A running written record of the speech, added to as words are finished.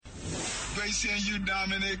great seeing you,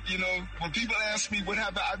 Dominic. You know, when people ask me what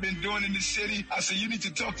have I've been doing in the city, I say, you need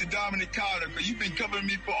to talk to Dominic Carter, because you've been covering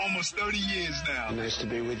me for almost 30 years now. Nice to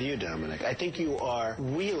be with you, Dominic. I think you are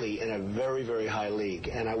really in a very, very high league.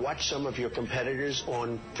 And I watch some of your competitors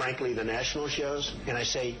on, frankly, the national shows, and I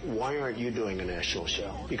say, why aren't you doing a national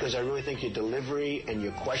show? Because I really think your delivery and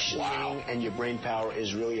your questioning and your brain power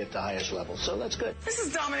is really at the highest level. So that's good. This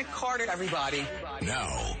is Dominic Carter, everybody.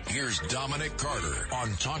 Now, here's Dominic Carter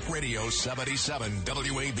on Talk Radio 77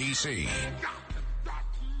 WABC.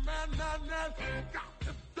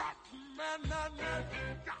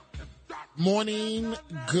 Morning,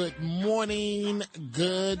 good morning,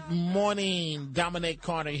 good morning. Dominic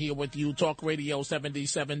Carter here with you, Talk Radio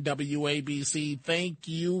 77 WABC. Thank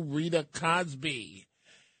you, Rita Cosby.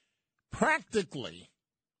 Practically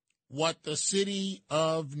what the city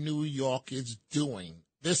of New York is doing.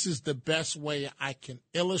 This is the best way I can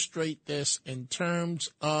illustrate this in terms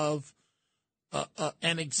of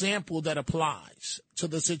an example that applies to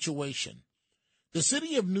the situation. The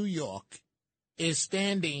city of New York is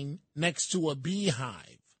standing next to a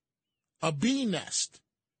beehive, a bee nest,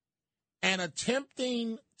 and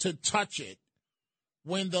attempting to touch it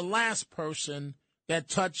when the last person that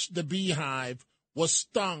touched the beehive was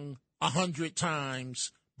stung 100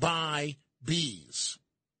 times by bees.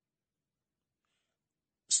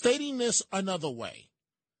 Stating this another way,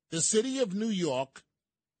 the city of New York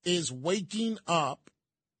is waking up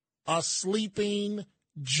a sleeping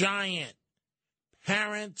giant.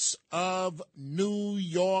 Parents of New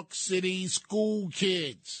York City school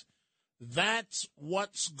kids. That's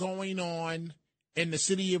what's going on in the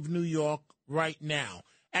city of New York right now.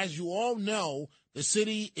 As you all know, the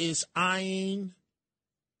city is eyeing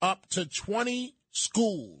up to 20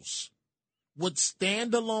 schools with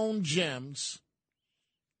standalone gyms.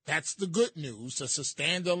 That's the good news. It's a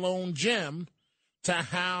standalone gym to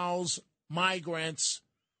house migrants,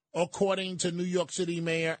 according to New York City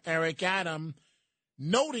Mayor Eric Adams,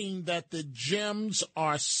 noting that the gyms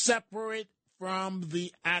are separate from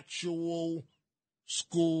the actual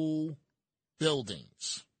school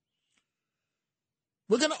buildings.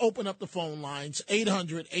 We're going to open up the phone lines,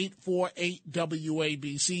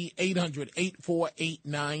 800-848-WABC,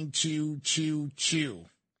 800-848-9222.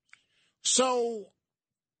 So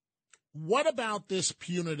what about this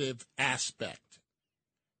punitive aspect?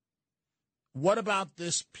 What about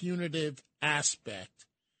this punitive aspect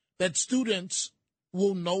that students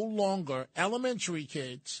will no longer, elementary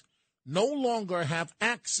kids, no longer have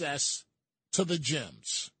access to the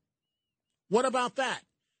gyms? What about that?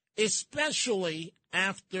 Especially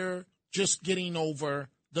after just getting over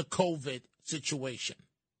the COVID situation.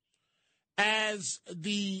 As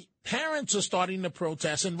the parents are starting to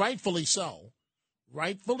protest, and rightfully so,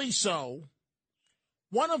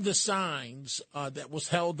 one of the signs that was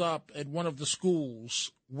held up at one of the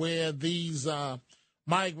schools where these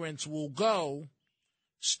migrants will go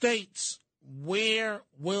states, where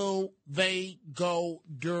will they go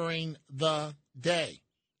during the day?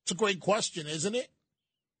 It's a great question, isn't it?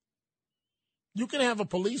 You can have a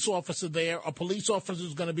police officer there. A police officer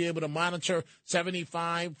is going to be able to monitor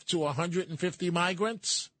 75 to 150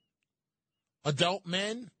 migrants, adult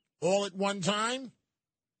men, all at one time.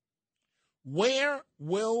 Where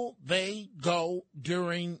will they go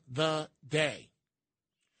during the day?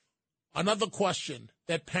 Another question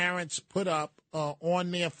that parents put up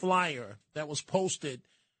on their flyer that was posted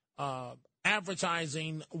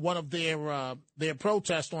advertising one of their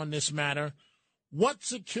protests on this matter. What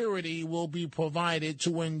security will be provided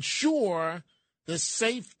to ensure the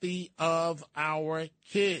safety of our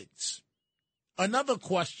kids? Another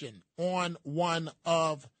question on one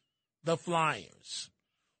of the flyers.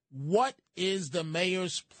 What is the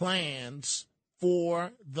mayor's plans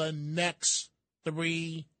for the next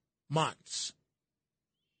 3 months?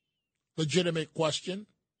 Legitimate question.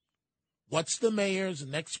 What's the mayor's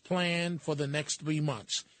next plan for the next 3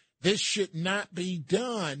 months? This should not be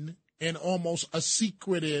done in almost a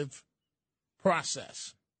secretive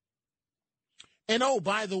process. And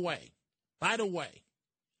by the way,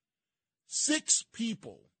 6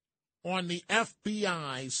 people on the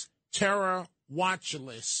FBI's terror watch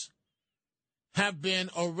list have been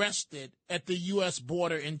arrested at the U.S.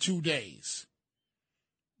 border in 2 days,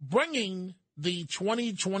 bringing the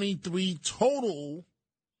 2023 total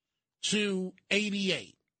to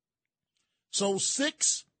 88. So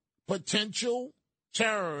 6 potential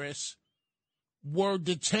terrorists were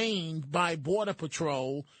detained by Border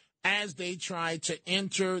Patrol as they tried to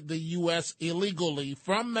enter the U.S. illegally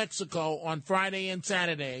from Mexico on Friday and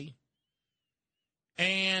Saturday.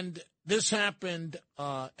 And this happened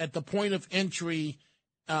at the point of entry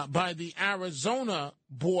by the Arizona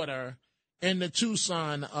border in the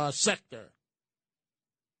Tucson sector.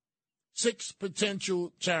 6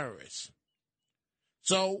 potential terrorists.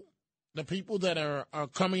 So the people that are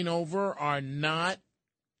coming over are not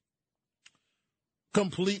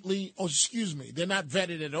completely, they're not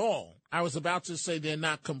vetted at all. I was about to say they're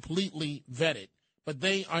not completely vetted, but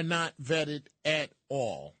they are not vetted at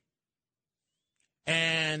all.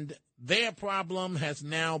 And their problem has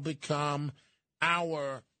now become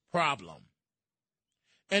our problem.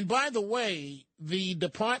 And by the way, the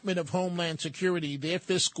Department of Homeland Security, their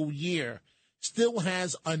fiscal year, still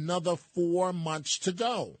has another 4 months to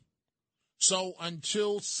go. So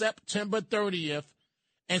until September 30th,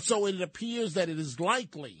 and so it appears that it is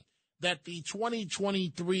likely that the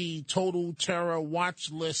 2023 total terror watch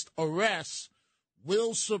list arrests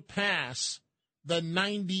will surpass the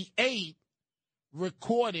 98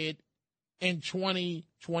 recorded in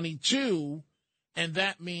 2022, and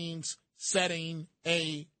that means setting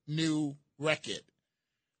a new record.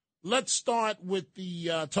 Let's start with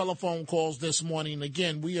the telephone calls this morning.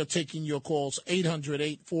 Again, we are taking your calls,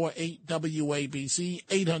 800-848-WABC,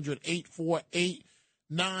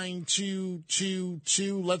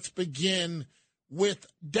 800-848-9222. Let's begin with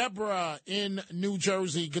Deborah in New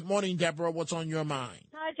Jersey. Good morning, Deborah. What's on your mind?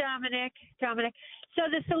 Hi, Dominic. So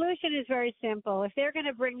the solution is very simple. If they're going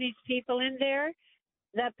to bring these people in there,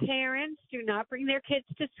 the parents do not bring their kids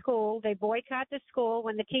to school. They boycott the school.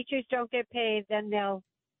 When the teachers don't get paid, then they'll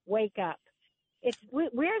wake up.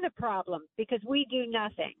 We're the problem because we do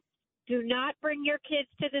nothing. Do not bring your kids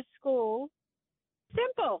to the school.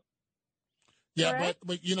 Simple. Yeah,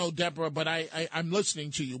 but Deborah, but I'm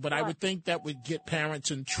listening to you, but I would think that would get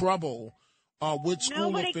parents in trouble with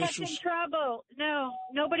school Nobody officials. Gets in trouble. No,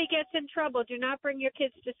 nobody gets in trouble. Do not bring your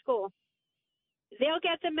kids to school. They'll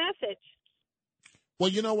get the message. Well,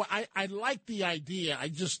 you know what? I like the idea. I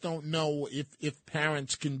just don't know if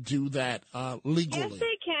parents can do that legally. Yes,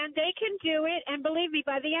 they can. They can do it. And believe me,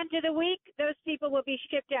 by the end of the week, those people will be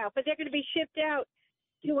shipped out. But they're going to be shipped out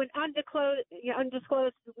to an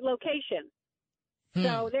undisclosed location.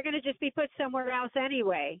 So they're going to just be put somewhere else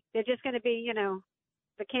anyway. They're just going to be,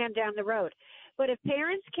 the can down the road. But if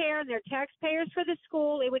parents care and they're taxpayers for the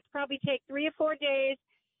school, it would probably take 3 or 4 days.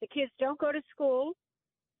 The kids don't go to school.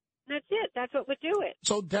 That's it. That's what would do it.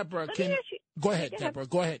 So, Deborah, go ahead, Deborah.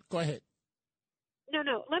 Go ahead.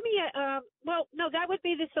 No. Let me. No, that would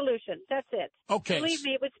be the solution. That's it. Okay. Believe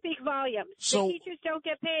me, it would speak volumes. So, the teachers don't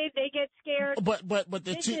get paid; they get scared. But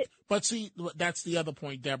see, that's the other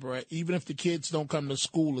point, Deborah. Even if the kids don't come to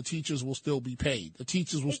school, the teachers will still be paid. The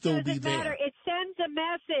teachers will still be there. Matter. It sends a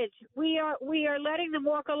message. We are letting them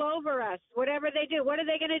walk all over us. Whatever they do, what are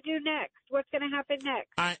they going to do next? What's going to happen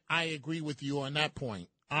next? I agree with you on that point.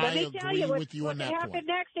 Let me tell you, what happens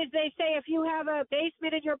next is they say if you have a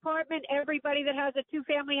basement in your apartment, everybody that has a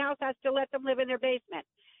 2-family house has to let them live in their basement.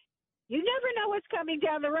 You never know what's coming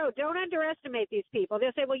down the road. Don't underestimate these people.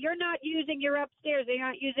 They'll say, well, you're not using your upstairs. You're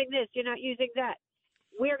not using this. You're not using that.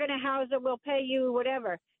 We're going to house them. We'll pay you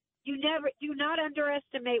whatever. Do not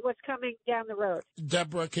underestimate what's coming down the road.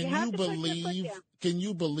 Deborah, can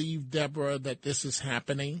you believe, Deborah, that this is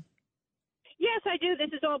happening? Yes, I do.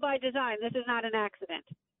 This is all by design. This is not an accident.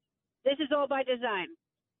 This is all by design.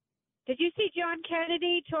 Did you see John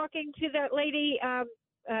Kennedy talking to that lady?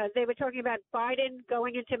 They were talking about Biden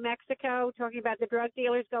going into Mexico, talking about the drug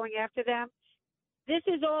dealers going after them. This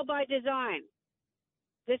is all by design.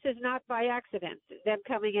 This is not by accident, them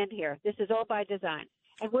coming in here. This is all by design.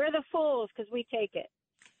 And we're the fools because we take it.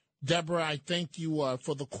 Deborah, I thank you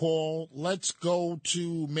for the call. Let's go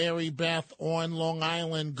to Mary Beth on Long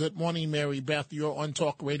Island. Good morning, Mary Beth. You're on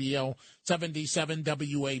Talk Radio 77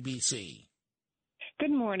 WABC.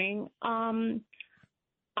 Good morning. I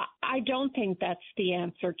don't think that's the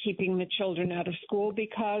answer, keeping the children out of school,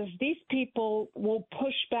 because these people will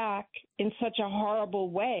push back in such a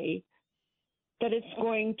horrible way that it's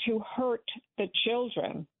going to hurt the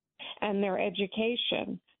children and their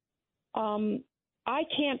education. I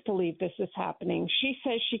can't believe this is happening. She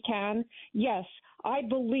says she can. Yes, I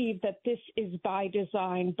believe that this is by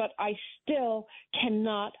design, but I still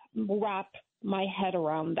cannot wrap my head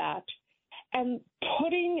around that. And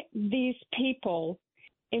putting these people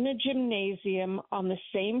in a gymnasium on the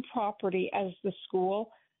same property as the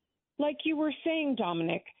school, like you were saying,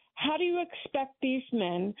 Dominic, how do you expect these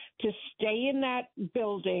men to stay in that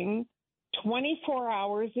building 24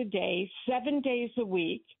 hours a day, 7 days a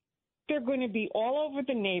week? They're going to be all over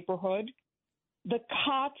the neighborhood. The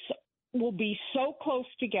cots will be so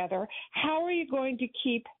close together. How are you going to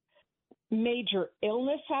keep major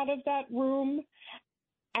illness out of that room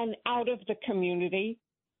and out of the community?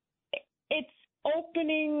 It's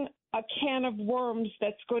opening a can of worms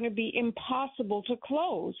that's going to be impossible to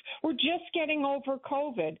close. We're just getting over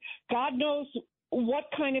COVID. God knows what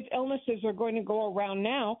kind of illnesses are going to go around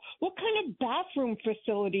now. What kind of bathroom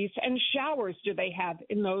facilities and showers do they have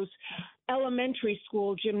in those elementary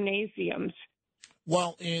school gymnasiums?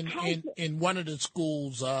 Well, in one of the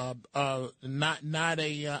schools, I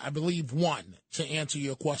believe one, to answer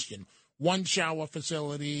your question, one shower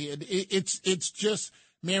facility. It's just,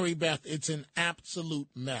 Mary Beth, it's an absolute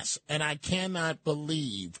mess. And I cannot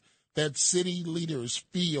believe that city leaders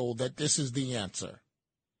feel that this is the answer.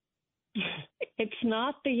 It's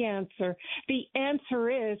not the answer. The answer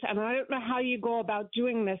is, and I don't know how you go about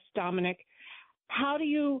doing this, Dominic, how do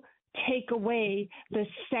you take away the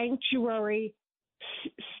sanctuary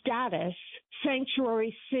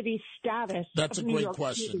city status? That's a great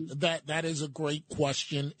question. That is a great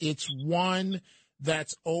question. It's one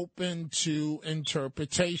that's open to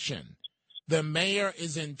interpretation. The mayor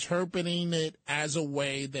is interpreting it as a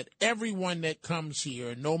way that everyone that comes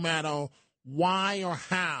here, no matter why or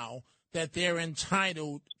how, that they're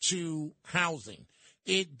entitled to housing.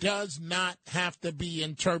 It does not have to be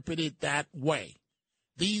interpreted that way.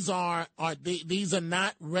 These are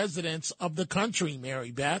not residents of the country,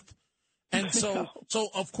 Mary Beth. And so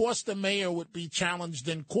of course the mayor would be challenged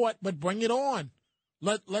in court, but bring it on.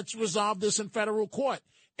 Let's resolve this in federal court.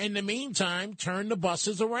 In the meantime, turn the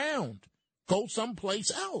buses around. Go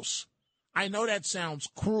someplace else. I know that sounds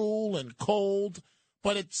cruel and cold,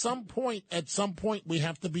 but at some point, we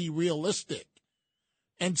have to be realistic.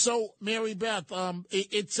 And so, Mary Beth,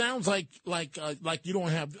 it sounds like you don't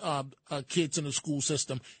have kids in the school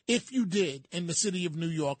system. If you did in the city of New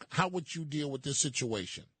York, how would you deal with this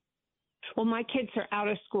situation? Well, my kids are out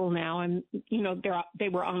of school now, and they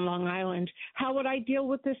were on Long Island. How would I deal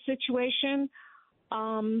with this situation?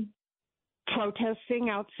 Protesting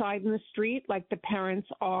outside in the street, like the parents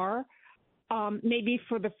are. Maybe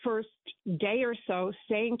for the first day or so,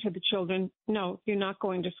 saying to the children, "No, you're not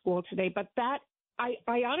going to school today." But that, I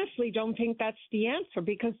honestly don't think that's the answer,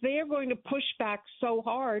 because they are going to push back so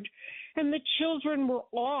hard, and the children were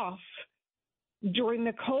off during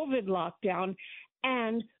the COVID lockdown.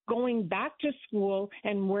 And going back to school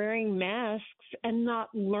and wearing masks and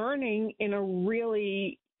not learning in a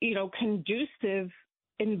really, conducive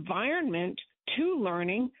environment to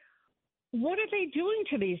learning, what are they doing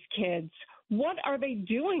to these kids? What are they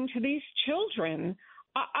doing to these children?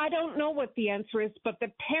 I don't know what the answer is, but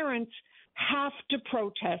the parents have to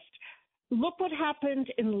protest. Look what happened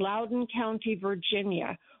in Loudoun County,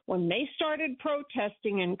 Virginia. When they started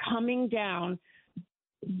protesting and coming down,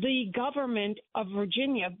 the government of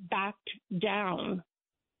Virginia backed down.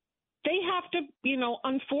 They have to,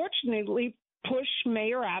 unfortunately, push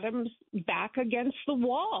Mayor Adams back against the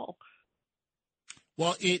wall.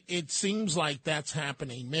 Well, it seems like that's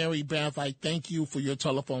happening. Mary Beth, I thank you for your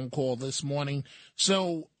telephone call this morning.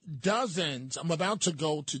 So dozens, I'm about to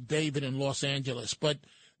go to David in Los Angeles, but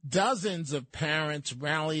dozens of parents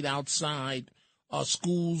rallied outside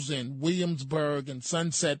schools in Williamsburg and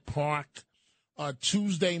Sunset Park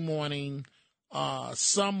Tuesday morning,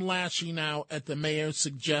 some lashing out at the mayor's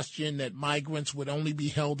suggestion that migrants would only be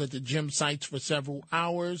held at the gym sites for several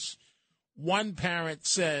hours. One parent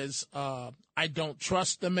says, I don't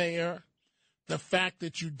trust the mayor. The fact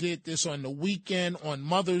that you did this on the weekend, on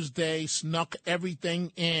Mother's Day, snuck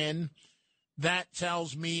everything in, that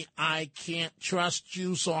tells me I can't trust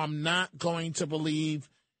you, so I'm not going to believe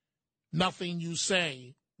nothing you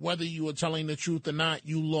say. Whether you were telling the truth or not,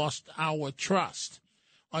 you lost our trust.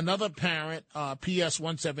 Another parent, PS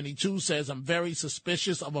 172, says, I'm very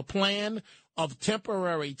suspicious of a plan of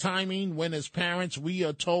temporary timing when, as parents, we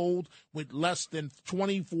are told with less than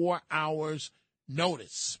 24 hours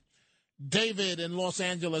notice. David in Los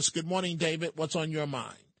Angeles. Good morning, David. What's on your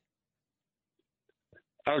mind?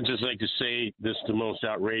 I would just like to say this is the most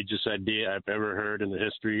outrageous idea I've ever heard in the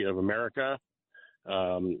history of America.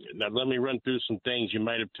 Now, let me run through some things. You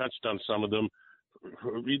might have touched on some of them.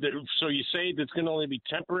 So you say that's going to only be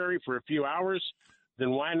temporary for a few hours?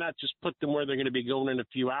 Then why not just put them where they're going to be going in a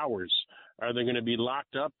few hours? Are they going to be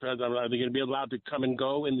locked up? Are they going to be allowed to come and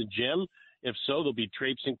go in the gym? If so, they'll be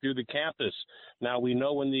traipsing through the campus. Now, we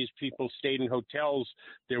know when these people stayed in hotels,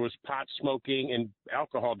 there was pot smoking and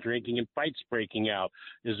alcohol drinking and fights breaking out.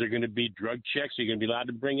 Is there going to be drug checks? Are you going to be allowed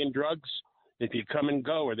to bring in drugs? If you come and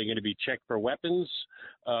go, are they going to be checked for weapons?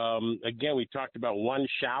 Again, we talked about one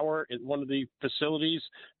shower at one of the facilities,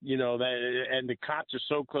 and the cots are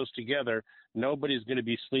so close together, nobody's going to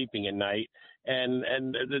be sleeping at night. And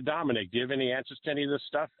Dominic, do you have any answers to any of this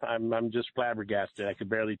stuff? I'm just flabbergasted. I could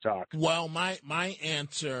barely talk. Well, my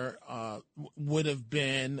answer would have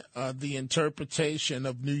been the interpretation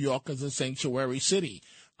of New York as a sanctuary city.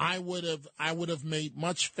 I would have made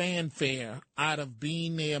much fanfare out of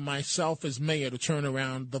being there myself as mayor to turn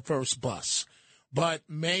around the first bus. But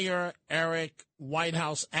Mayor Eric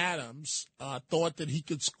Whitehouse Adams thought that he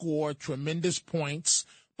could score tremendous points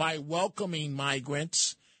by welcoming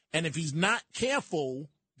migrants. And if he's not careful,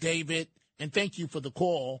 David, and thank you for the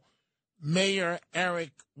call, Mayor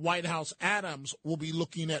Eric Whitehouse Adams will be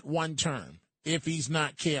looking at one term if he's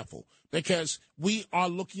not careful, because we are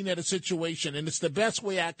looking at a situation, and it's the best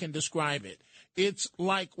way I can describe it. It's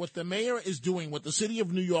like what the mayor is doing, what the city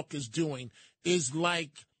of New York is doing, is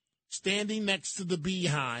like standing next to the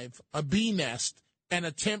beehive, a bee nest, and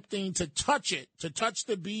attempting to touch it, to touch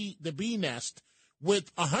the bee nest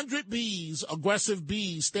with 100 bees, aggressive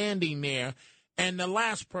bees standing there, and the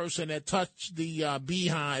last person that touched the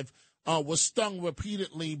beehive was stung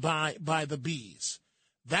repeatedly by the bees.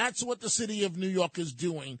 That's what the city of New York is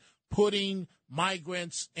doing, putting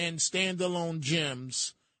migrants in standalone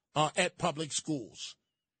gyms at public schools.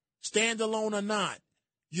 Standalone or not,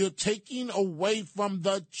 you're taking away from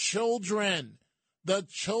the children. The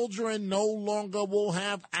children no longer will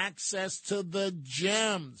have access to the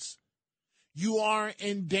gyms. You are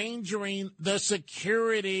endangering the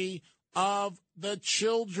security of the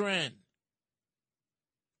children.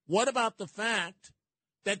 What about the fact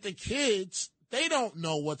that the kids, they don't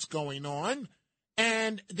know what's going on,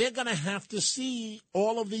 and they're going to have to see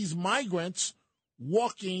all of these migrants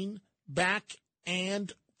walking back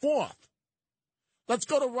and forth? Let's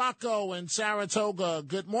go to Rocco in Saratoga.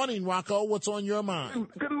 Good morning, Rocco. What's on your mind?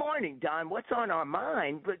 Good morning, Don. What's on our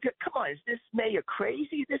mind? But come on, is this mayor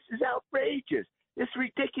crazy? This is outrageous. This is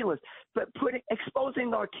ridiculous. But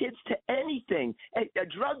exposing our kids to anything. A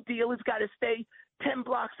drug dealer's got to stay 10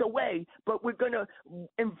 blocks away, but we're going to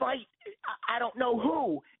invite I don't know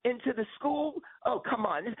who into the school? Oh, come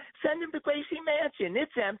on. Send him to Gracie Mansion.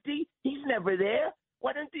 It's empty. He's never there.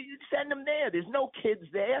 Why don't you send them there? There's no kids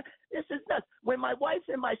there. This is nuts. When my wife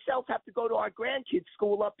and myself have to go to our grandkids'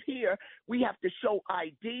 school up here, we have to show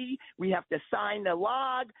ID. We have to sign the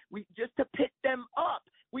log. Just to pick them up.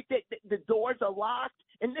 The doors are locked,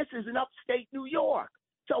 and this is in upstate New York.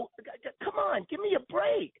 So come on, give me a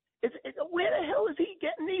break. Where the hell is he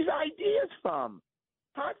getting these ideas from?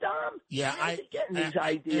 Huh, Dom? Yeah, Where is he getting these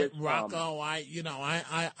ideas Rocco, from?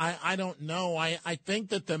 I don't know. I think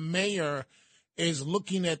that the mayor is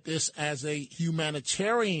looking at this as a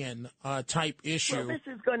humanitarian type issue. Well, this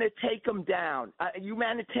is going to take him down,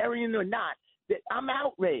 humanitarian or not. I'm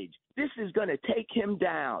outraged. This is going to take him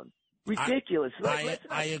down. Ridiculous.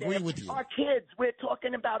 I agree with you. Our kids. We're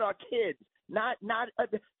talking about our kids. Not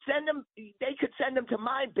send them. They could send them to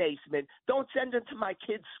my basement. Don't send them to my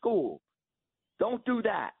kid's school. Don't do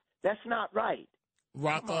that. That's not right.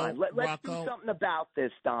 Rocco, let's do something about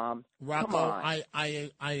this, Dom. Rocco,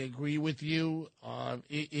 I agree with you.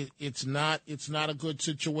 It's not a good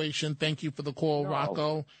situation. Thank you for the call,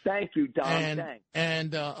 Rocco. Thank you, Dom.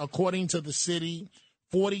 And according to the city,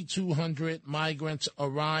 4,200 migrants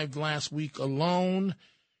arrived last week alone,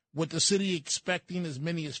 with the city expecting as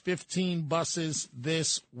many as 15 buses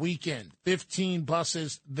this weekend. 15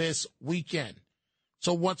 buses this weekend.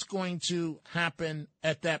 So what's going to happen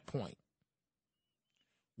at that point?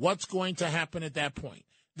 What's going to happen at that point?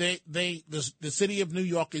 The city of New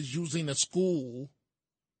York is using a school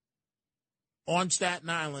in Staten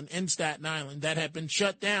Island, that had been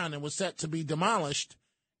shut down and was set to be demolished,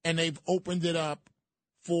 and they've opened it up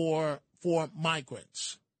for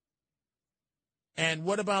migrants. And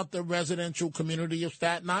what about the residential community of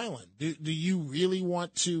Staten Island? Do you really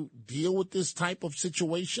want to deal with this type of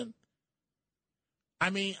situation? I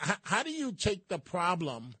mean, how do you take the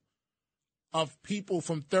problem of people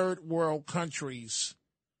from third world countries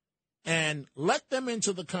and let them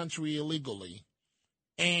into the country illegally,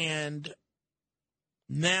 and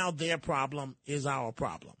now their problem is our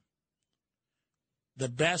problem? The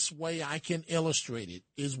best way I can illustrate it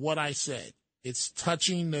is what I said. It's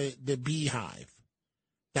touching the beehive.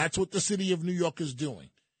 That's what the city of New York is doing.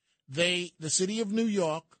 The city of New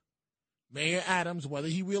York, Mayor Adams, whether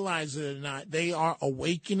he realizes it or not, they are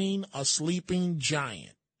awakening a sleeping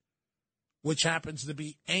giant, which happens to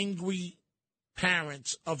be angry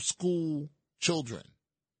parents of school children.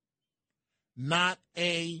 Not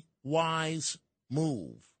a wise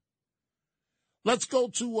move. Let's go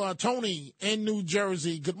to Tony in New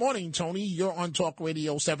Jersey. Good morning, Tony. You're on Talk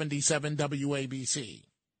Radio 77 WABC.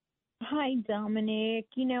 Hi, Dominic.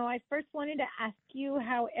 I first wanted to ask you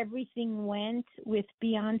how everything went with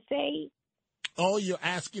Beyonce. Oh, you're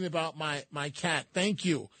asking about my cat. Thank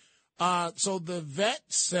you. So the vet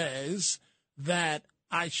says that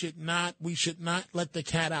we should not let the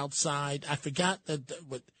cat outside. I forgot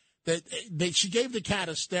that she gave the cat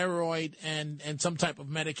a steroid and some type of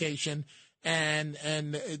medication, and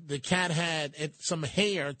the cat had some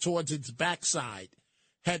hair towards its backside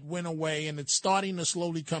had went away, and it's starting to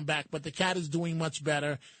slowly come back. But the cat is doing much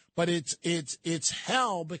better. But it's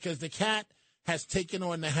hell because the cat has taken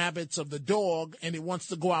on the habits of the dog, and it wants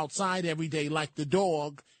to go outside every day like the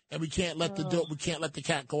dog, and we can't let the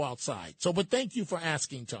cat go outside. So, but thank you for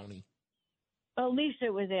asking, Tony.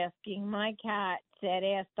 Alicia was asking. My cat said,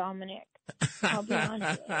 "Ask Dominic." I'll be on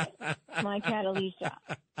my cat, Alicia.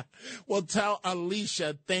 Well, tell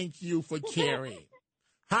Alicia thank you for caring.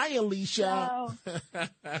 Hi, Alicia.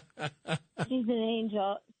 She's an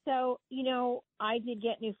angel. So, I did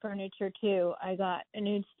get new furniture, too. I got a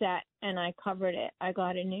new set, and I covered it. I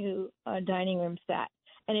got a new dining room set,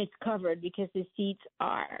 and it's covered because the seats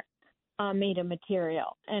are made of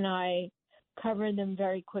material, and I covered them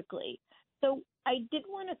very quickly. So I did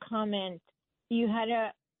want to comment. You had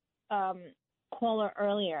a caller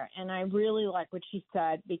earlier, and I really like what she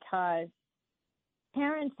said because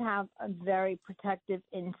parents have a very protective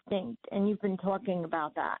instinct, and you've been talking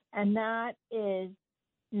about that, and that is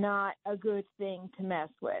not a good thing to mess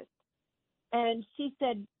with. And she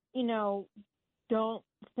said, don't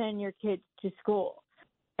send your kids to school.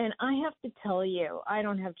 And I have to tell you, I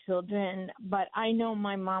don't have children, but I know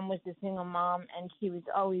my mom was a single mom, and she was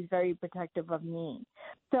always very protective of me.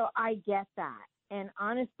 So I get that. And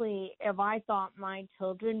honestly, if I thought my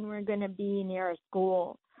children were going to be near a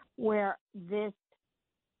school where this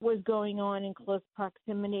was going on in close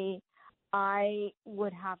proximity, I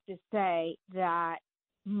would have to say that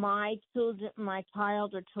my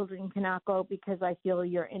child or children cannot go because I feel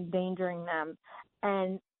you're endangering them.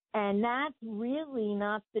 And that's really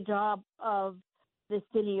not the job of the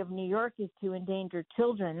city of New York, is to endanger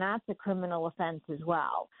children. That's a criminal offense as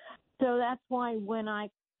well. So that's why when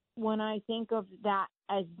I think of that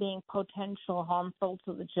as being potential harmful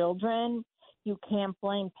to the children, you can't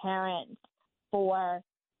blame parents for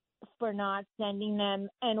not sending them,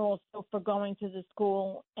 and also for going to the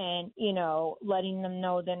school and, letting them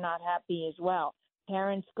know they're not happy as well.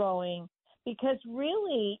 Parents going, because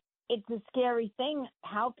really it's a scary thing.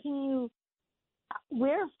 How can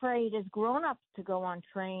we're afraid as grown-ups to go on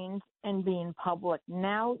trains and be in public.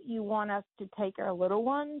 Now you want us to take our little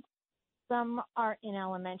ones. Some are in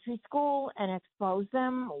elementary school and expose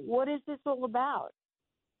them. What is this all about?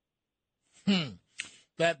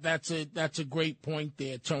 That's a great point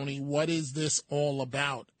there, Tony. What is this all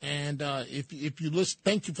about? And if you listen,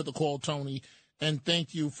 thank you for the call, Tony, and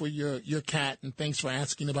thank you for your cat, and thanks for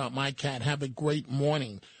asking about my cat. Have a great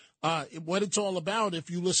morning. What it's all about,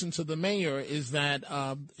 if you listen to the mayor, is that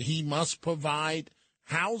he must provide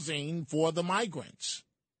housing for the migrants.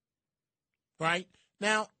 Right?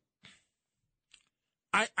 Now,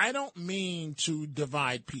 I don't mean to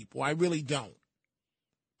divide people. I really don't.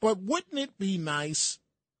 But wouldn't it be nice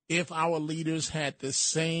if our leaders had the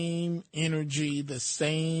same energy, the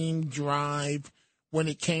same drive when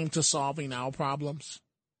it came to solving our problems?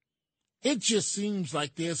 It just seems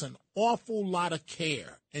like there's an awful lot of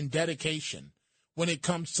care and dedication when it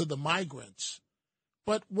comes to the migrants.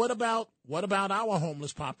 But what about our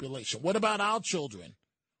homeless population? What about our children?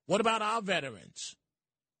 What about our veterans?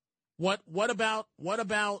 What about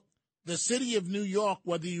the city of New York,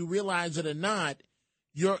 whether you realize it or not?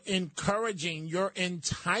 You're enticing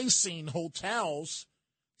hotels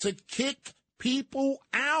to kick people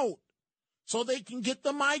out so they can get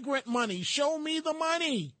the migrant money. Show me the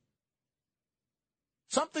money.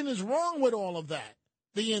 Something is wrong with all of that.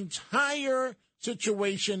 The entire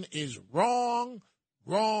situation is wrong,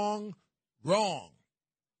 wrong, wrong.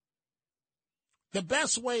 The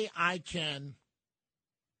best way I can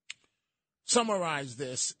summarize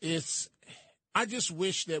this is I just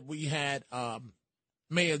wish that we had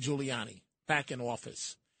Mayor Giuliani back in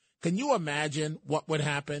office. Can you imagine what would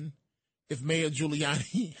happen if Mayor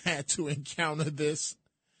Giuliani had to encounter this?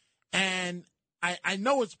 And I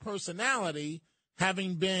know his personality,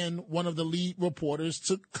 having been one of the lead reporters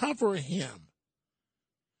to cover him.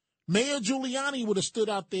 Mayor Giuliani would have stood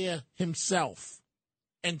out there himself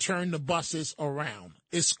and turned the buses around,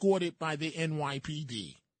 escorted by the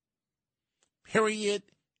NYPD. Period.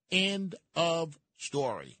 End of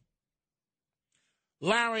story.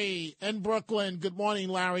 Larry in Brooklyn. Good morning,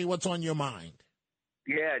 Larry. What's on your mind?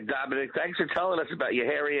 Yeah, Dominic, thanks for telling us about your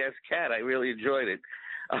hairy-ass cat. I really enjoyed it.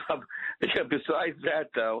 Besides that,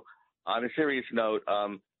 though, on a serious note,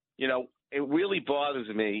 it really bothers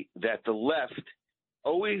me that the left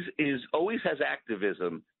always has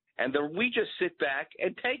activism, and we just sit back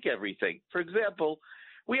and take everything. For example,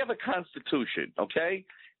 we have a constitution, okay?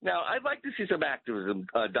 Now, I'd like to see some activism,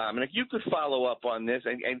 Dominic. You could follow up on this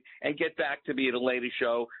and get back to me at a later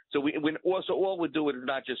show. So all we're doing is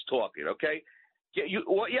not just talking, okay?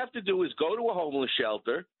 What you have to do is go to a homeless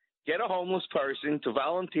shelter, get a homeless person to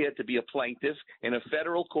volunteer to be a plaintiff in a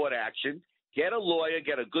federal court action, get a lawyer,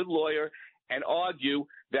 get a good lawyer, and argue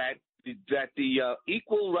that the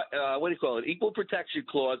equal protection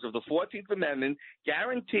clause of the 14th Amendment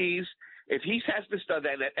guarantees, if he has to study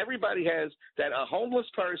that everybody has, that a homeless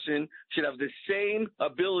person should have the same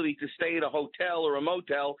ability to stay in a hotel or a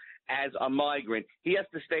motel as a migrant. He has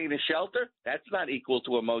to stay in a shelter. That's not equal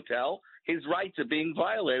to a motel. His rights are being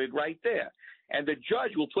violated right there. And the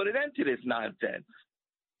judge will put an end to this nonsense.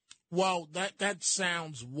 Well, that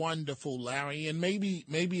sounds wonderful, Larry, and maybe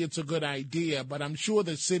it's a good idea, but I'm sure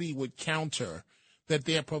the city would counter that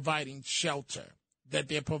they're providing shelter, that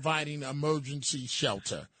they're providing emergency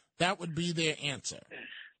shelter. That would be their answer.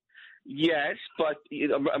 Yes, but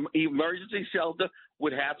emergency shelter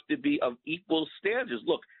would have to be of equal standards.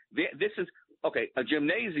 Look, this is okay. A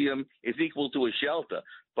gymnasium is equal to a shelter,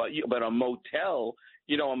 but a motel,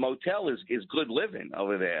 a motel is good living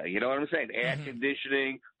over there. You know what I'm saying? Air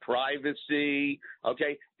conditioning, privacy.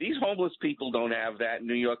 Okay, these homeless people don't have that in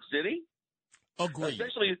New York City. Agreed.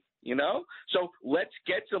 Especially. So let's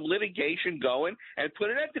get some litigation going and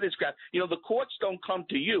put an end to this crap. The courts don't come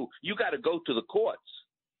to you. You got to go to the courts.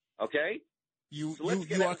 Okay? You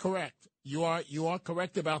are correct. You are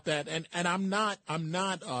correct about that. And I'm not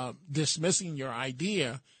dismissing your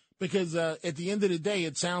idea, because at the end of the day,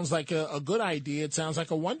 it sounds like a good idea. It sounds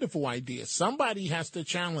like a wonderful idea. Somebody has to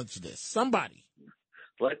challenge this. Somebody.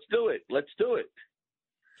 Let's do it.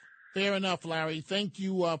 Fair enough, Larry. Thank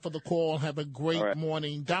you for the call. Have a great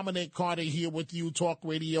morning. Dominic Carter here with you, Talk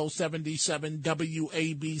Radio 77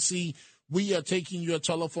 WABC. We are taking your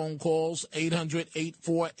telephone calls,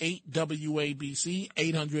 800-848-WABC,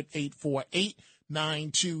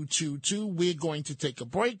 800-848-9222. We're going to take a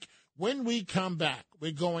break. When we come back,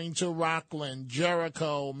 we're going to Rockland,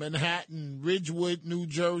 Jericho, Manhattan, Ridgewood, New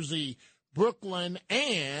Jersey, Brooklyn,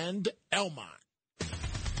 and Elmont.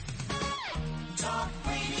 Talk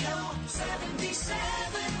Radio 77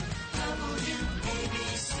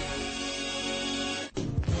 WABC.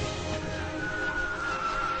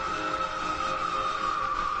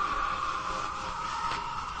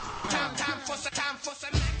 Time for some action. Time for some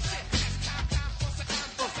action.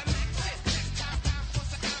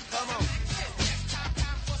 Come on.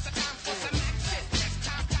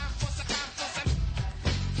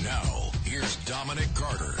 Now, here's Dominic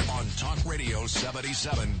Carter on Talk Radio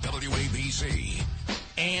 77 WABC.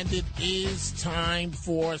 And it is time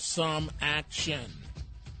for some action.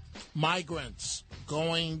 Migrants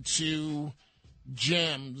going to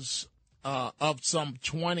gyms of some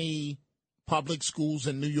 20 public schools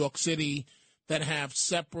in New York City that have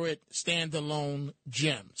separate standalone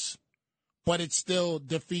gyms. But it still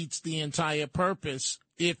defeats the entire purpose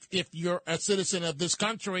if you're a citizen of this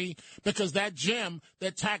country, because that gym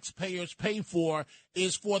that taxpayers pay for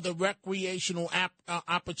is for the recreational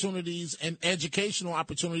opportunities and educational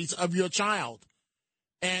opportunities of your child.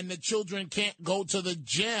 And the children can't go to the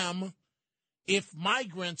gym if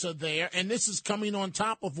migrants are there. And this is coming on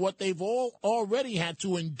top of what they've already had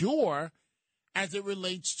to endure as it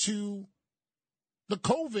relates to the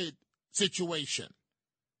COVID situation.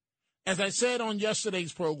 As I said on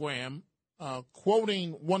yesterday's program,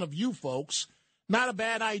 quoting one of you folks, not a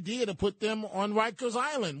bad idea to put them on Rikers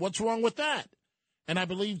Island. What's wrong with that? And I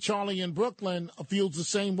believe Charlie in Brooklyn feels the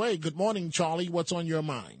same way. Good morning, Charlie. What's on your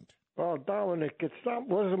mind? Well, Dominic,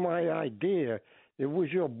 wasn't my idea. It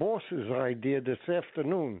was your boss's idea this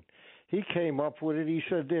afternoon. He came up with it. He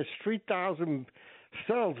said there's 3,000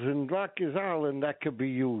 cells in Rikers Island that could be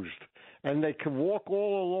used. And they can walk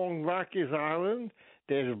all along Rikers Island.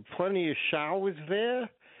 There's plenty of showers there.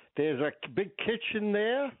 There's a big kitchen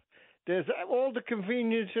there. There's all the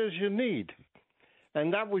conveniences you need.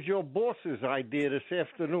 And that was your boss's idea this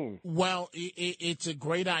afternoon. Well, it's a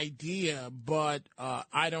great idea, but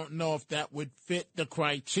I don't know if that would fit the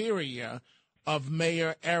criteria of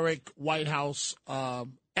Mayor Eric Whitehouse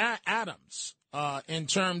Adams in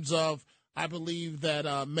terms of, I believe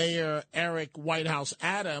that Mayor Eric Whitehouse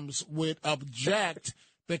Adams would object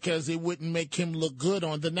because it wouldn't make him look good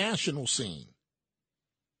on the national scene.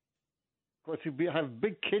 Because you have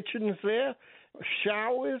big kitchens there,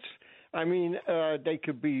 showers. I mean, they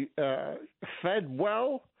could be fed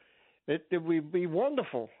well. It would be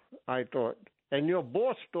wonderful, I thought. And your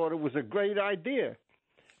boss thought it was a great idea.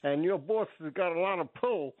 And your boss has got a lot of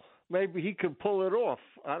pull. Maybe he could pull it off.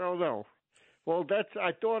 I don't know. Well,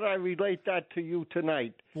 I thought I'd relate that to you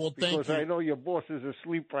tonight. Well, thank because you. I know your boss is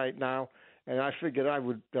asleep right now, and I figured I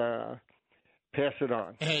would pass it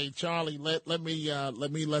on. Hey, Charlie, let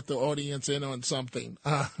me let the audience in on something.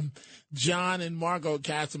 John and Margot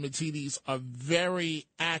Catsimatidis are very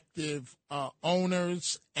active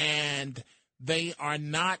owners, and they are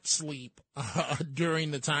not asleep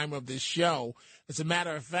during the time of this show. As a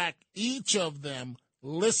matter of fact, each of them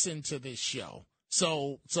listen to this show.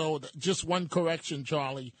 So just one correction,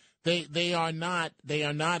 Charlie. They are not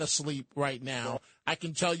asleep right now. I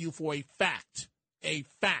can tell you for a fact,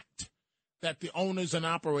 that the owners and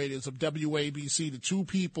operators of WABC, the two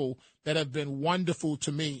people that have been wonderful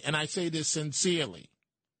to me, and I say this sincerely,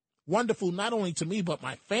 wonderful not only to me but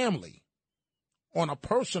my family on a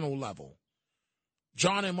personal level.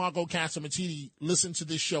 John and Margot Catsimatidis listen to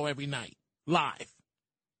this show every night, live.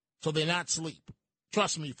 So they're not asleep.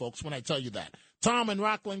 Trust me, folks, when I tell you that. Tom in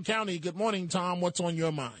Rockland County. Good morning, Tom. What's on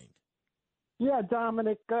your mind? Yeah,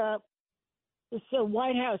 Dominic, it's a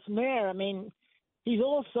White House mayor. I mean, he's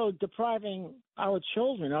also depriving our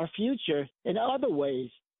children, our future, in other ways.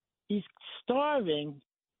 He's starving.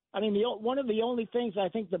 I mean, one of the only things I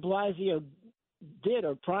think de Blasio did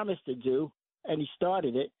or promised to do, and he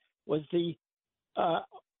started it, was the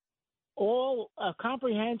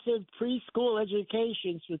comprehensive preschool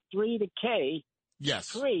education for 3 to K,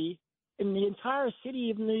 free in the entire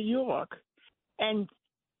city of New York, and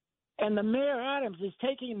the Mayor Adams is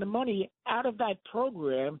taking the money out of that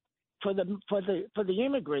program for the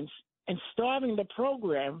immigrants and starving the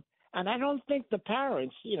program. And I don't think the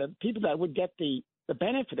parents, people that would get the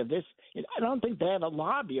benefit of this, I don't think they have a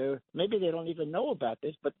lobby, or maybe they don't even know about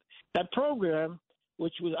this. But that program,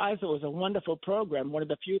 which I thought was a wonderful program, one of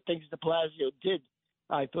the few things de Blasio did,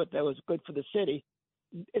 I thought that was good for the city.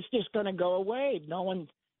 It's just going to go away. No one,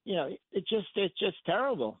 it's just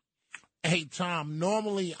terrible. Hey, Tom,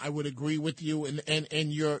 normally I would agree with you,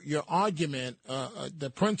 and your argument,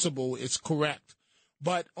 the principle is correct.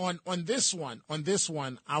 But on this one,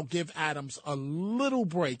 I'll give Adams a little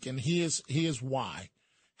break, and here's why.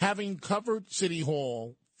 Having covered City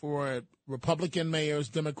Hall for Republican mayors,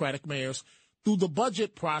 Democratic mayors, through the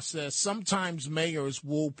budget process, sometimes mayors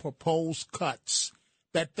will propose cuts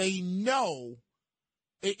that they know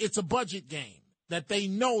it's a budget game, that they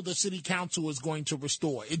know the city council is going to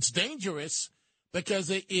restore. It's dangerous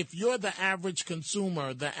because if you're the average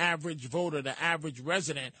consumer, the average voter, the average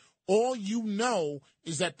resident, all you know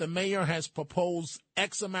is that the mayor has proposed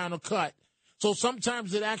X amount of cut. So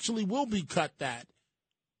sometimes it actually will be cut that.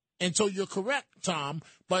 And so you're correct, Tom,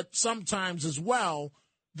 but sometimes as well,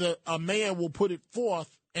 a mayor will put it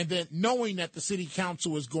forth and then knowing that the city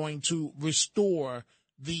council is going to restore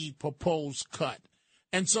the proposed cut.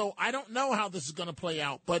 And so I don't know how this is going to play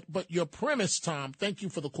out, but your premise, Tom, thank you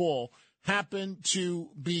for the call, happened to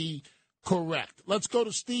be correct. Let's go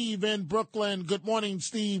to Steve in Brooklyn. Good morning,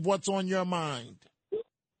 Steve. What's on your mind?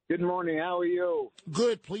 Good morning. How are you?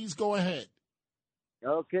 Good. Please go ahead.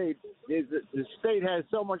 Okay. The state has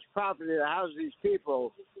so much property to house these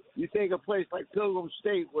people. You take a place like Pilgrim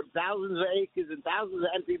State with thousands of acres and thousands of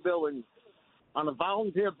empty buildings on a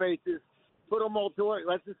volunteer basis. Put them all to work.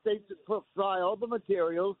 Let the state supply all the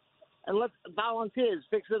materials, and let volunteers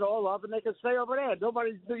fix it all up, and they can stay over there.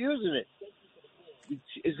 Nobody's using it.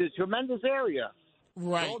 It's a tremendous area.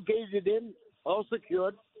 Right. All gated in, all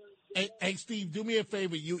secured. Hey, Steve, do me a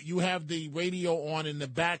favor. You have the radio on in the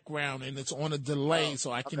background, and it's on a delay,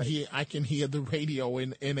 so I can hear the radio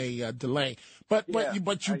in a delay. But you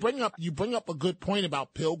bring up a good point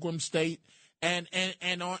about Pilgrim State. And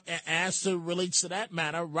as it relates to that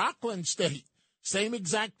matter, Rockland State, same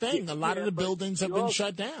exact thing. A lot of the buildings have been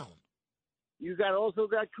shut down. You also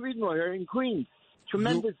got Creedmoor here in Queens.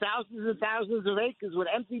 Tremendous thousands and thousands of acres with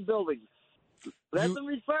empty buildings. Let them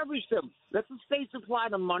refurbish them. Let the state supply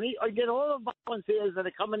the money, or get all the volunteers that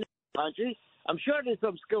are coming in the country. I'm sure there's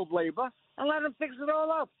some skilled labor, and let them fix it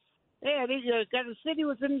all up. Yeah, you got a city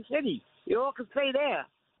within the city. You all can stay there.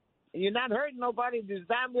 And you're not hurting nobody. There's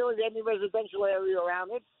not really any residential area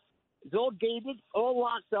around it. It's all gated, all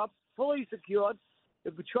locked up, fully secured.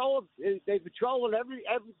 They patrol it every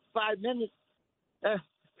 5 minutes. The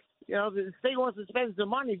state wants to spend some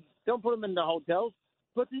money. Don't put them in the hotels.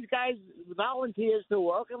 Put these guys, volunteers, to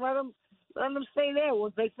work, and let them stay there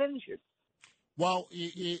once they finish it. Well,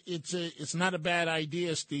 it's not a bad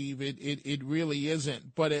idea, Steve. It really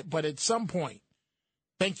isn't. But at some point,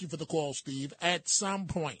 thank you for the call, Steve. At some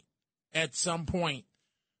point, at some point,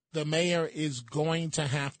 the mayor is going to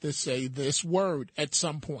have to say this word at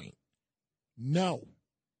some point. No.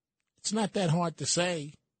 It's not that hard to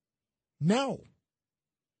say. No.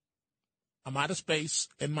 I'm out of space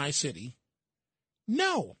in my city.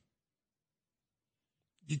 No.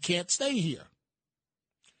 You can't stay here.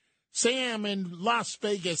 Sam in Las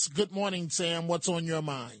Vegas. Good morning, Sam. What's on your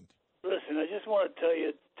mind? Listen, I just want to tell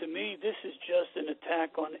you, to me, this is just an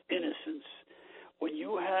attack on innocence. When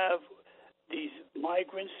you have these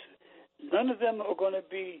migrants, none of them are going to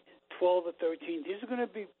be 12 or 13. These are going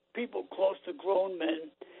to be people close to grown men.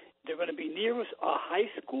 They're going to be near a high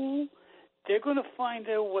school. They're going to find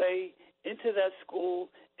their way into that school,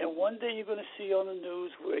 and one day you're going to see on the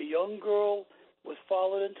news where a young girl was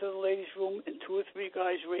followed into the ladies' room and 2 or 3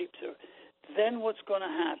 guys raped her. Then what's going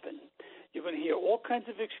to happen? You're going to hear all kinds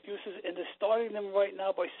of excuses, and they're starting them right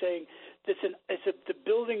now by saying the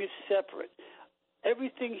building is separate.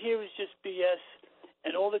 Everything here is just BS,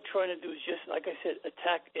 and all they're trying to do is just, like I said,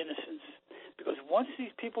 attack innocence. Because once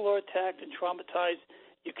these people are attacked and traumatized,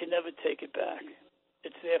 you can never take it back.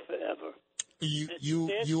 It's there forever.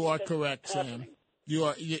 You are correct, Sam. You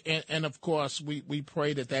are, and of course we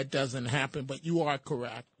pray that doesn't happen. But you are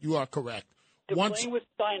correct. You are correct. They're playing with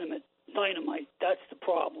dynamite. That's the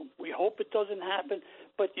problem. We hope it doesn't happen.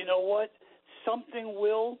 But you know what? Something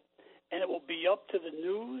will, and it will be up to the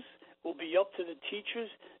news. It will be up to the teachers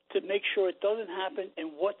to make sure it doesn't happen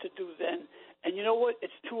and what to do then. And you know what?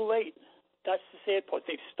 It's too late. That's the sad part.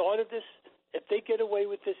 They've started this. If they get away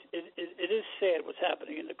with this, it is sad what's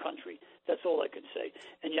happening in the country. That's all I can say.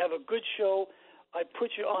 And you have a good show. I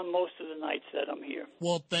put you on most of the nights that I'm here.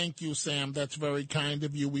 Well, thank you, Sam. That's very kind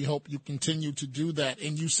of you. We hope you continue to do that.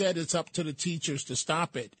 And you said it's up to the teachers to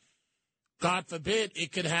stop it. God forbid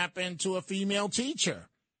it could happen to a female teacher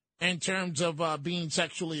in terms of being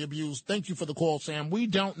sexually abused. Thank you for the call, Sam. We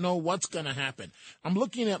don't know what's going to happen. I'm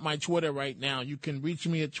looking at my Twitter right now. You can reach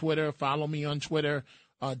me at Twitter. Follow me on Twitter.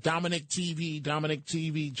 Dominic TV.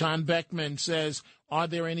 John Beckman says, are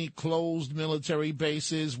there any closed military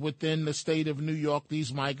bases within the state of New York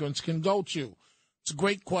these migrants can go to? It's a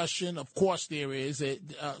great question. Of course there is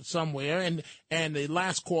somewhere. And the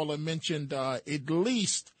last caller mentioned at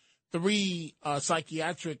least 3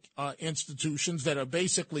 psychiatric institutions that are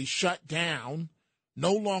basically shut down,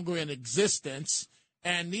 no longer in existence.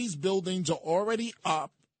 And these buildings are already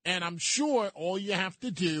up. And I'm sure all you have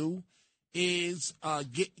to do is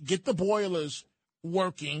get the boilers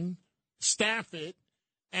working, staff it,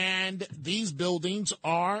 and these buildings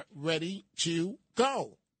are ready to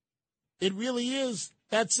go. It really is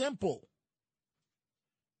that simple.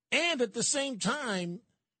 And at the same time,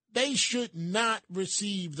 they should not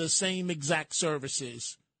receive the same exact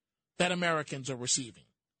services that Americans are receiving.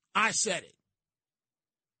 I said it.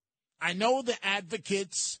 I know the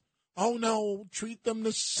advocates, oh no, treat them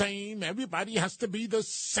the same. Everybody has to be the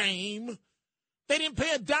same. They didn't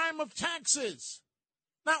pay a dime of taxes.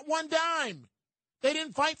 Not one dime. They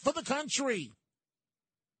didn't fight for the country.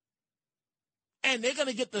 And they're going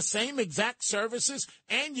to get the same exact services,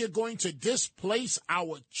 and you're going to displace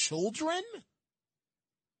our children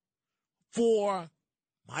for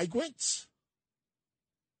migrants?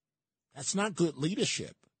 That's not good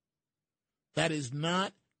leadership. That is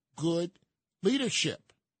not good leadership.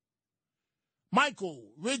 Michael,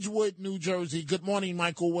 Ridgewood, New Jersey. Good morning,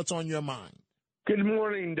 Michael. What's on your mind? Good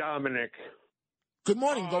morning, Dominic. Good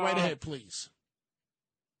morning. Go right ahead, please.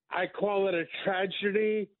 I call it a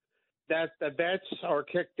tragedy that the vets are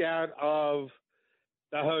kicked out of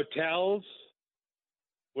the hotels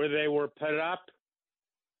where they were put up.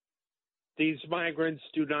 These migrants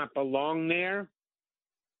do not belong there.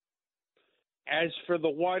 As for the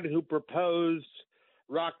one who proposed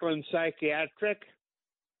Rockland Psychiatric,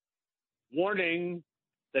 warning,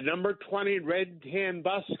 the number 20 red tan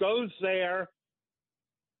bus goes there.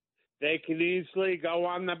 They can easily go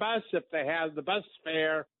on the bus if they have the bus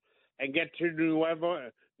fare and get to New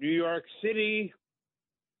York City,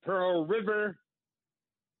 Pearl River,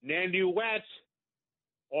 Nanuet,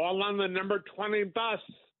 all on the number 20 bus.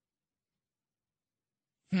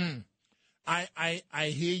 I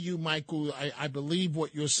hear you, Michael. I believe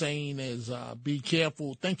what you're saying is be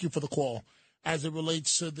careful. Thank you for the call. As it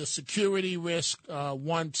relates to the security risk,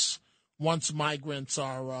 once migrants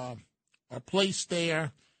are placed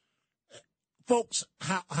there, folks,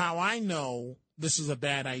 how I know this is a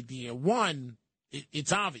bad idea. One,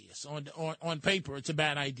 it's obvious on paper. It's a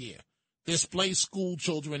bad idea. Displace school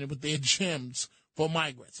children with their gyms for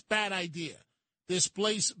migrants. Bad idea.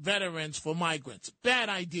 Displace veterans for migrants. Bad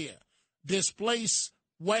idea. Displace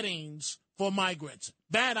weddings for migrants.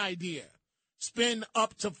 Bad idea. spend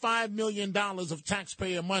up to $5 million of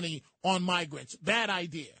taxpayer money on migrants. Bad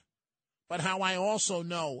idea. But how I also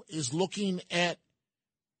know is looking at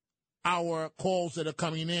our calls that are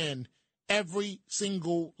coming in, every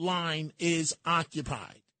single line is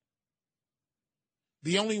occupied.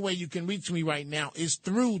 The only way you can reach me right now is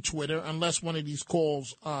through Twitter, unless one of these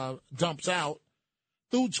calls dumps out.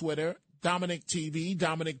 Through Twitter, Dominic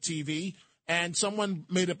TV. And someone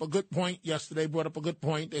made up a good point yesterday, brought up a good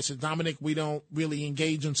point. They said, Dominic, we don't really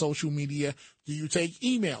engage in social media. Do you take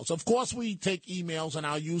emails? Of course we take emails, and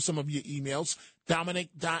I'll use some of your emails.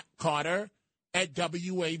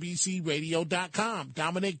 Dominic.Carter@WABCradio.com.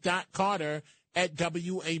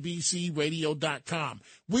 Dominic.Carter@WABCradio.com.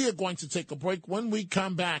 We are going to take a break. When we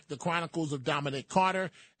come back, the Chronicles of Dominic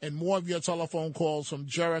Carter and more of your telephone calls from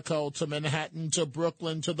Jericho to Manhattan to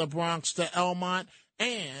Brooklyn to the Bronx to Elmont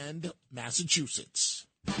and Massachusetts.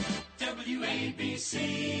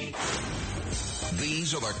 WABC.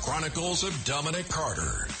 These are the Chronicles of Dominic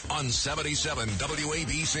Carter on 77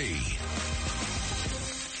 WABC.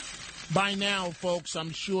 By now, folks,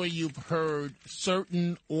 I'm sure you've heard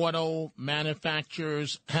certain auto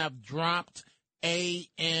manufacturers have dropped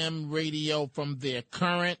AM radio from their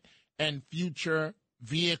current and future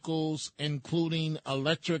vehicles, including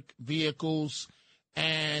electric vehicles,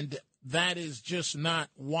 and that is just not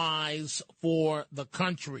wise for the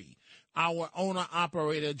country. Our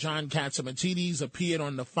owner-operator, John Catsimatidis, appeared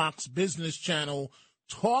on the Fox Business Channel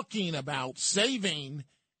talking about saving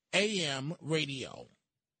AM radio.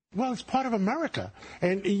 Well, it's part of America.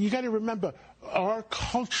 And you got to remember, our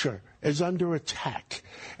culture is under attack.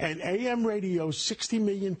 And AM radio, 60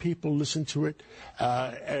 million people listen to it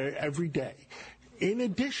every day. In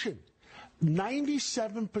addition,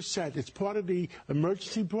 97%, it's part of the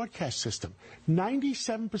emergency broadcast system.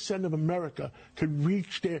 97% of America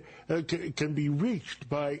can be reached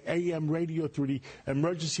by AM radio through the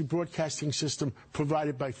emergency broadcasting system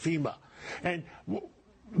provided by FEMA. And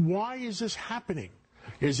why is this happening?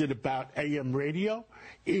 Is it about AM radio?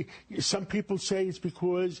 Some people say it's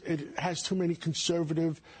because it has too many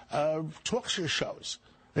conservative talk shows.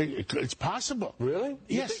 It's possible. Really?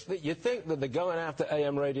 Yes. You think that they're going after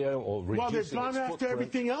AM radio or reducing Well, they've gone after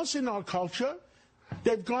everything else in our culture.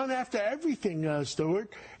 They've gone after everything,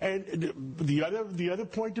 Stuart. And the other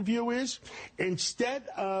point of view is, instead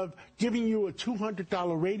of giving you a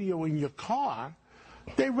 $200 radio in your car,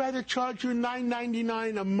 they rather charge you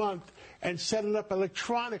 $9.99 a month and set it up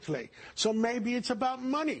electronically. So maybe it's about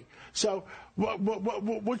money. So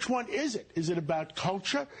which one is it? Is it about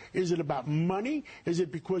culture? Is it about money? Is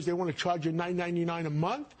it because they want to charge you $9.99 a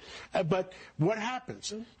month? But what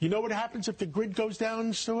happens? You know what happens if the grid goes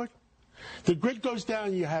down, Stuart? The grid goes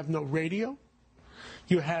down, you have no radio.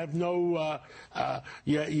 You have no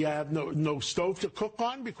no stove to cook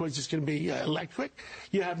on because it's going to be electric.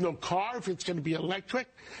 You have no car if it's going to be electric.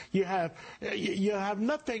 You have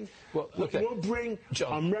nothing. Well, that will bring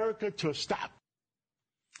America to a stop.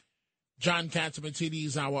 John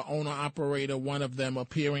Catsimatidis, our owner-operator, one of them,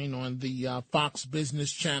 appearing on the Fox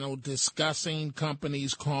Business Channel discussing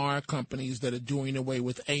car companies that are doing away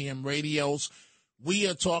with AM radios. We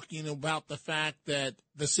are talking about the fact that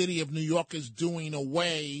the city of New York is doing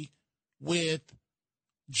away with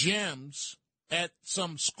gyms at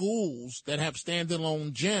some schools that have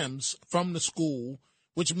standalone gyms from the school,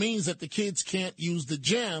 which means that the kids can't use the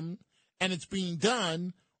gym, and it's being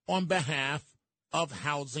done on behalf of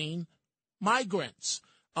housing migrants.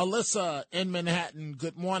 Alyssa in Manhattan,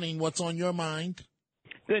 good morning. What's on your mind?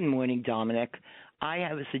 Good morning, Dominic. I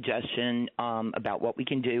have a suggestion about what we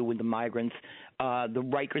can do with the migrants. The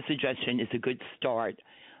Riker suggestion is a good start,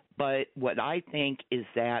 but what I think is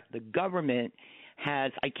that the government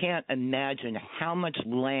has, I can't imagine how much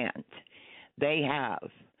land they have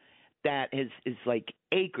that is like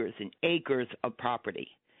acres and acres of property,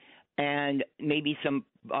 and maybe some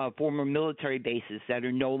former military bases that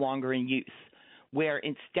are no longer in use, where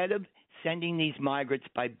instead of sending these migrants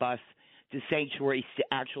by bus to sanctuary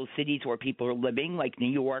actual cities where people are living, like New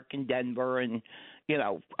York and Denver and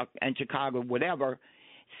and Chicago, whatever,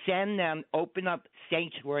 send them, open up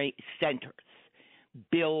sanctuary centers,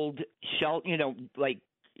 build shelter, like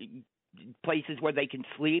places where they can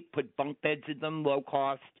sleep, put bunk beds in them, low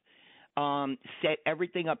cost, set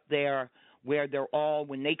everything up there where they're all,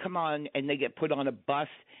 when they come on and they get put on a bus,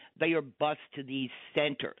 they are bused to these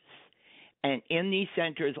centers. And in these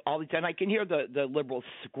centers, all the time, I can hear the liberals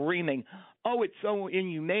screaming, oh, it's so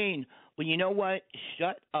inhumane. Well, you know what?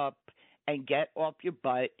 Shut up and get off your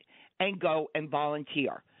butt and go and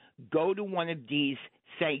volunteer. Go to one of these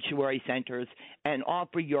sanctuary centers and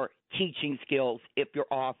offer your teaching skills if you're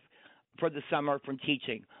off for the summer from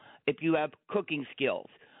teaching. if you have cooking skills,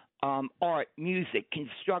 art, music,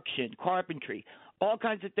 construction, carpentry, all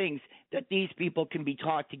kinds of things that these people can be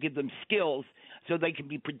taught to give them skills so they can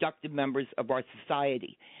be productive members of our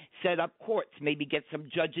society. Set up courts, maybe get some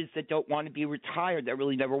judges that don't want to be retired, that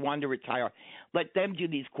really never wanted to retire. Let them do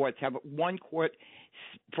these courts. Have one court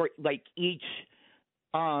for like each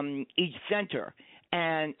center,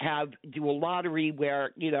 and do a lottery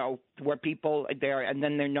where people are there, and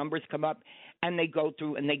then their numbers come up, and they go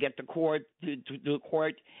through and they get the court to the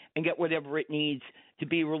court and get whatever it needs to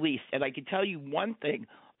be released. And I can tell you one thing: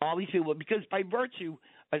 all these people, because by virtue,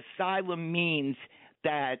 asylum means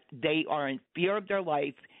that they are in fear of their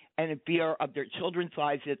life and in fear of their children's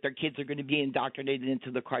lives, that their kids are going to be indoctrinated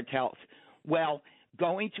into the cartels. Well,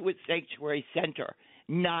 going to a sanctuary center,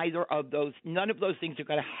 none of those things are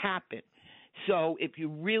going to happen. So if you're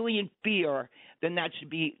really in fear, then that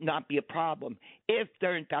should not be a problem. If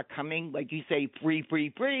they're in fact coming, like you say,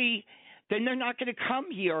 free, then they're not going to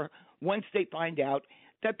come here once they find out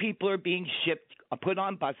that people are being put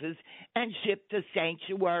on buses and shipped to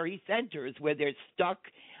sanctuary centers where they're stuck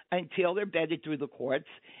until they're vetted through the courts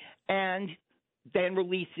and then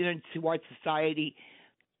released into our society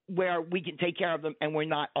where we can take care of them, and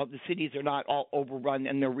the cities are not all overrun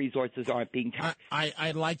and their resources aren't being taxed.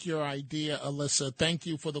 I like your idea, Alyssa. Thank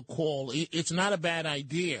you for the call. It's not a bad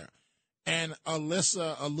idea. And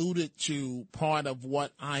Alyssa alluded to part of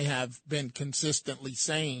what I have been consistently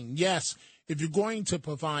saying. Yes, if you're going to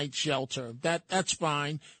provide shelter, that's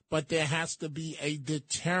fine, but there has to be a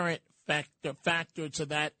deterrent factor to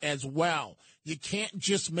that as well. You can't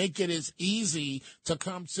just make it as easy to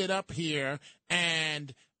come sit up here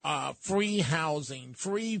and free housing,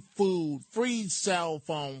 free food, free cell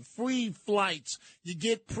phone, free flights. You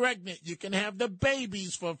get pregnant, you can have the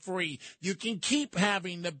babies for free. You can keep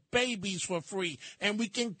having the babies for free, and we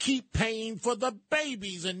can keep paying for the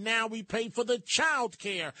babies. And now we pay for the child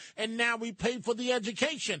care, and now we pay for the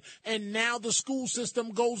education. And now the school system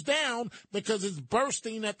goes down because it's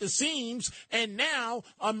bursting at the seams. And now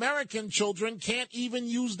American children can't even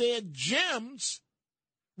use their gyms,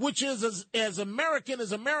 which is as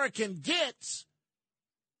American gets,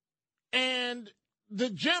 and the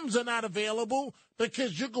gyms are not available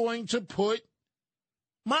because you're going to put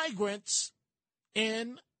migrants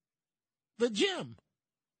in the gym.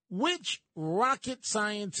 Which rocket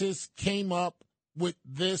scientist came up with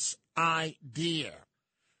this idea?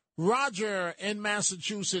 Roger in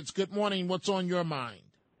Massachusetts, good morning. What's on your mind?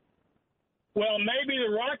 Well, maybe the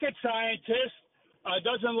rocket scientist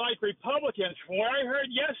doesn't like Republicans. From what I heard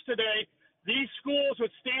yesterday, these schools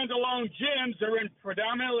with standalone gyms are in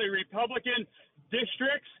predominantly Republican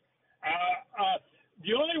districts.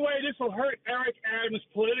 The only way this will hurt Eric Adams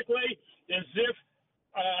politically is if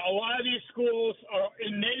a lot of these schools are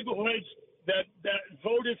in neighborhoods that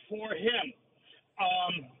voted for him.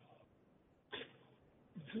 I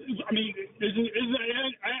mean,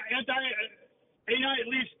 ain't I at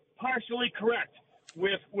least partially correct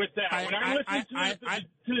with that? When I listened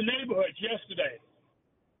to the neighborhoods yesterday.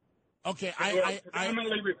 Okay, I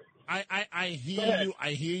hear you.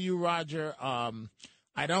 I hear you, Roger. I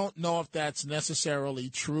don't know if that's necessarily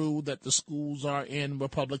true that the schools are in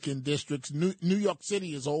Republican districts. New York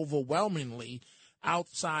City is overwhelmingly,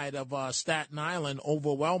 outside of Staten Island,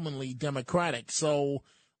 overwhelmingly Democratic. So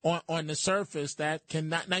on the surface, that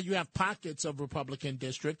cannot. Now you have pockets of Republican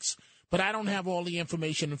districts, but I don't have all the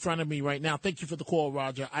information in front of me right now. Thank you for the call,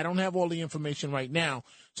 Roger. I don't have all the information right now,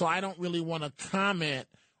 so I don't really want to comment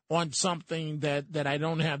on something that I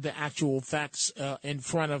don't have the actual facts in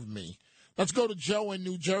front of me. Let's go to Joe in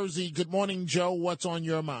New Jersey. Good morning, Joe. What's on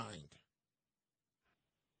your mind?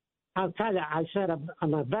 I'll tell you, I said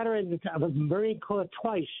I'm a veteran of the Marine Corps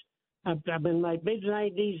twice. I'm in my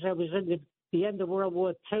mid-90s. I was in the end of World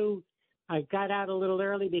War II. I got out a little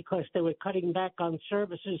early because they were cutting back on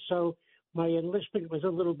services, so my enlistment was a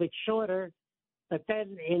little bit shorter. But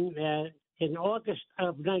then in August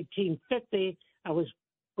of 1950, I was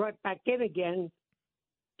brought back in again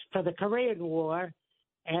for the Korean War,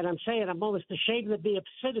 and I'm saying I'm almost ashamed to be a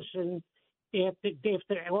citizen if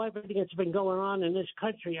everything that's been going on in this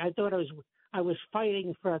country. I thought I was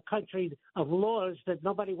fighting for a country of laws that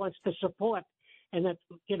nobody wants to support. And that,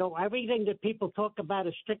 everything that people talk about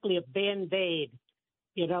is strictly a Band-Aid.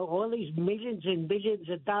 All these millions and billions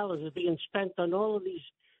of dollars are being spent on all of these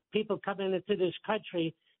people coming into this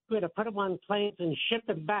country. We're going to put them on planes and ship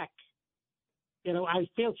them back. I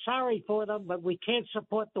feel sorry for them, but we can't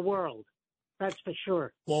support the world. That's for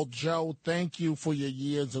sure. Well, Joe, thank you for your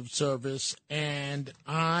years of service. And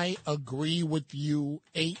I agree with you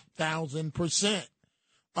 8,000%.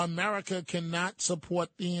 America cannot support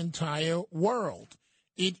the entire world.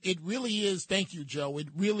 It really is. Thank you, Joe. It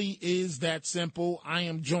really is that simple. I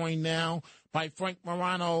am joined now by Frank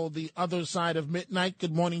Morano, the other side of midnight.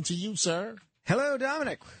 Good morning to you, sir. Hello,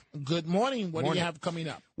 Dominic. Good morning. What do you have coming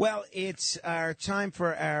up? Well, it's our time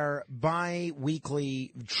for our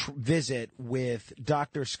bi-weekly visit with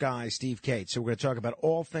Dr. Sky, Steve Cates. So we're going to talk about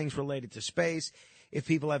all things related to space. If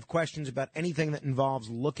people have questions about anything that involves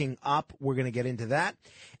looking up, we're going to get into that.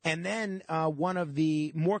 And then one of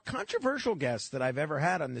the more controversial guests that I've ever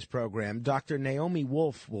had on this program, Dr. Naomi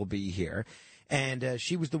Wolf, will be here. And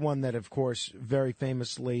she was the one that, of course, very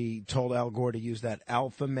famously told Al Gore to use that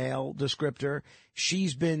alpha male descriptor.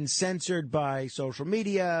 She's been censored by social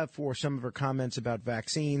media for some of her comments about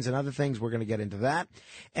vaccines and other things. We're going to get into that.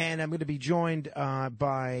 And I'm going to be joined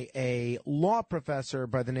by a law professor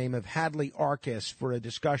by the name of Hadley Arkus for a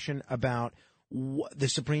discussion about the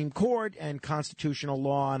Supreme Court and constitutional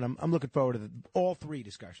law. And I'm looking forward to all three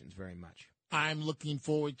discussions very much. I'm looking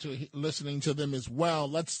forward to listening to them as well.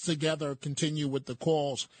 Let's together continue with the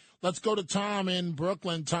calls. Let's go to Tom in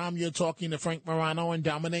Brooklyn. Tom, you're talking to Frank Morano and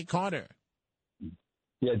Dominic Carter.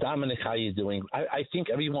 Yeah, Dominic, how you doing? I think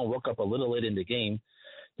everyone woke up a little late in the game.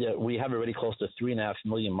 Yeah, we have already close to 3.5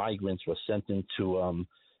 million migrants were sent into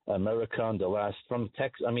America in the last from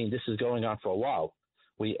Texas. I mean, this is going on for a while.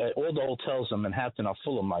 All the hotels in Manhattan are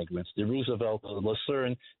full of migrants. The Roosevelt, the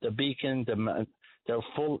Lucerne, the Beacon, they're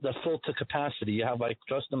full to capacity. You have, like,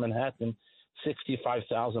 just in Manhattan,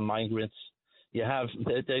 65,000 migrants. You have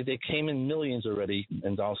they came in millions already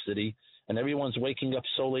in Doll City, and everyone's waking up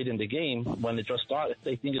so late in the game when it just started.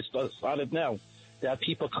 They think it started now. There are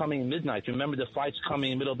people coming midnight. Remember the flights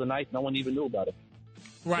coming in the middle of the night? No one even knew about it.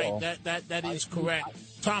 Right, So, that is correct.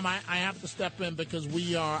 Tom, I have to step in because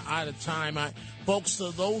we are out of time. Folks,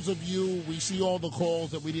 to those of you, we see all the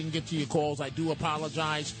calls that we didn't get to your calls. I do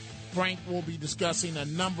apologize. Frank will be discussing a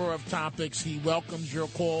number of topics. He welcomes your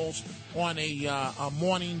calls on a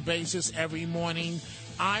morning basis every morning.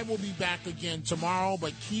 I will be back again tomorrow,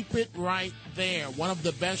 but keep it right there. One of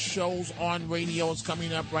the best shows on radio is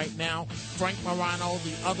coming up right now. Frank Morano,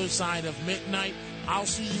 The Other Side of Midnight. I'll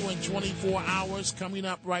see you in 24 hours. Coming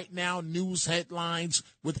up right now, news headlines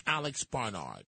with Alex Barnard.